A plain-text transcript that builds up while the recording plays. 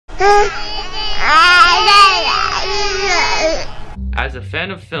As a fan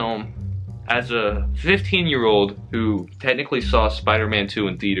of film, as a 15-year-old who technically saw Spider-Man 2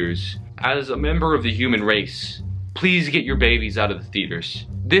 in theaters, as a member of the human race, please get your babies out of the theaters.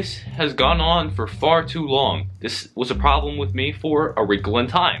 This has gone on for far too long. This was a problem with me for a wrinkle in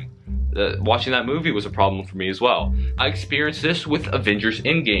time. Watching that movie was a problem for me as well. I experienced this with Avengers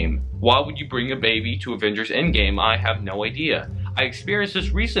Endgame. Why would you bring a baby to Avengers Endgame? I have no idea. I experienced this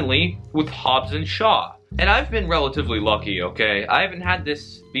recently with Hobbs and Shaw. And I've been relatively lucky, okay? I haven't had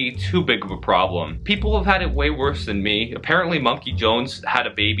this be too big of a problem. People have had it way worse than me. Apparently Monkey Jones had a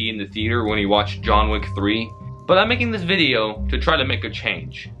baby in the theater when he watched John Wick 3. But I'm making this video to try to make a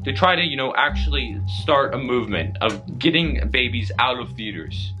change. To try to, you know, actually start a movement of getting babies out of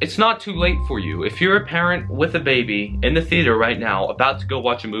theaters. It's not too late for you. If you're a parent with a baby in the theater right now, about to go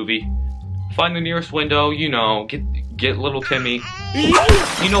watch a movie, find the nearest window, you know, get little Timmy.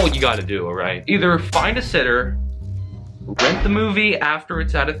 You know what you gotta do, alright? Either find a sitter, rent the movie after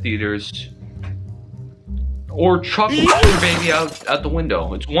it's out of theaters, or chuck your baby out the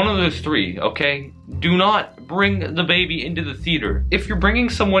window. It's one of those three, okay? Do not bring the baby into the theater. If you're bringing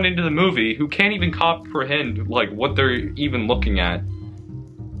someone into the movie who can't even comprehend like what they're even looking at,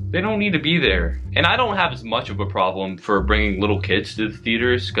 they don't need to be there. And I don't have as much of a problem for bringing little kids to the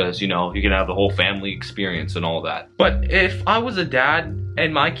theaters because, you know, you can have the whole family experience and all that. But if I was a dad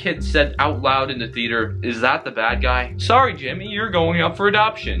and my kid said out loud in the theater, "Is that the bad guy?" Sorry, Jimmy, you're going up for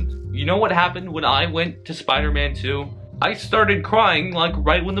adoption. You know what happened when I went to Spider-Man 2? I started crying like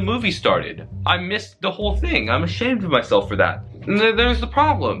right when the movie started. I missed the whole thing. I'm ashamed of myself for that. And there's the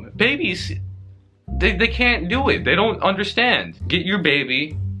problem. Babies, they can't do it. They don't understand. Get your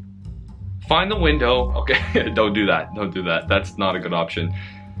baby, find the window. Okay, don't do that. Don't do that. That's not a good option.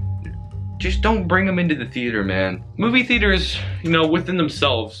 Just don't bring them into the theater, man. Movie theaters, you know, within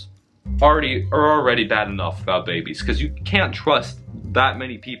themselves are already bad enough about babies because you can't trust that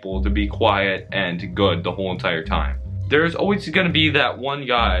many people to be quiet and good the whole entire time. There's always gonna be that one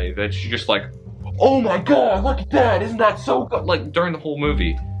guy that's just like, "Oh my god, look at that, isn't that so good?" Like during the whole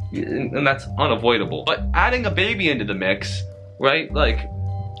movie, and that's unavoidable. But adding a baby into the mix, right? Like,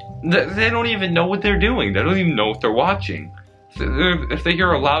 they don't even know what they're doing. They don't even know what they're watching. If they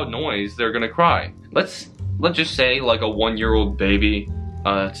hear a loud noise, they're gonna cry. Let's just say like a 1-year-old baby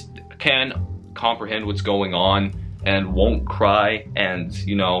can comprehend what's going on and won't cry and,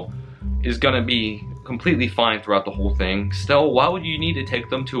 you know, is gonna be completely fine throughout the whole thing. Still, why would you need to take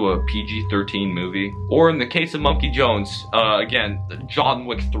them to a PG-13 movie? Or in the case of Monkey Jones, again, John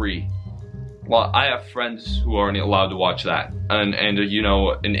Wick 3. Well, I have friends who aren't allowed to watch that, and you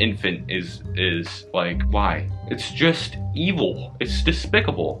know, an infant is like, why? It's just evil. It's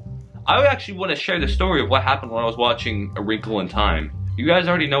despicable. I actually want to share the story of what happened when I was watching A Wrinkle in Time. You guys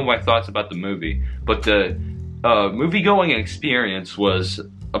already know my thoughts about the movie, but the movie-going experience was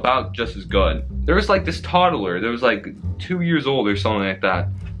about just as good. There was like this toddler, there was like 2 years old or something like that,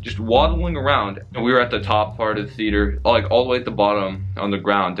 just waddling around, and we were at the top part of the theater, like all the way at the bottom on the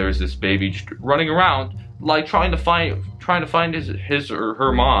ground. There's this baby just running around, like trying to find his or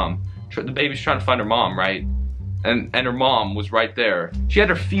her mom. The baby's trying to find her mom, right? And her mom was right there. She had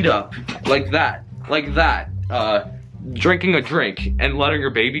her feet up like that, drinking a drink and letting her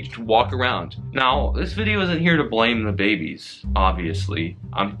baby just walk around. Now, this video isn't here to blame the babies, obviously.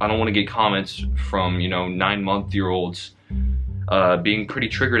 I don't want to get comments from, you know, 9-month-year-olds being pretty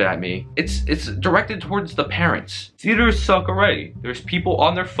triggered at me. It's directed towards the parents. Theaters suck already. There's people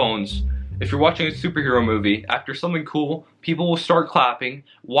on their phones. If you're watching a superhero movie, after something cool, people will start clapping.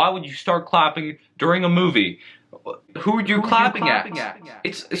 Why would you start clapping during a movie? Who are you clapping at?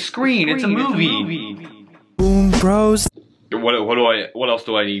 It's a screen. It's a movie. Boom bros. What else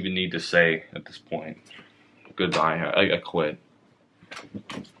do I even need to say at this point? Goodbye. I quit.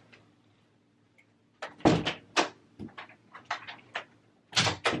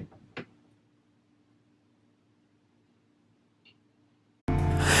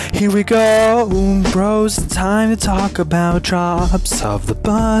 Here we go, bros, time to talk about drops of the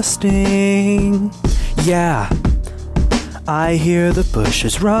busting. Yeah, I hear the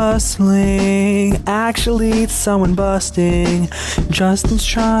bushes rustling. Actually, it's someone busting. Justin's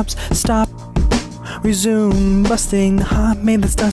chops, stop, resume busting. Hot made the stuff.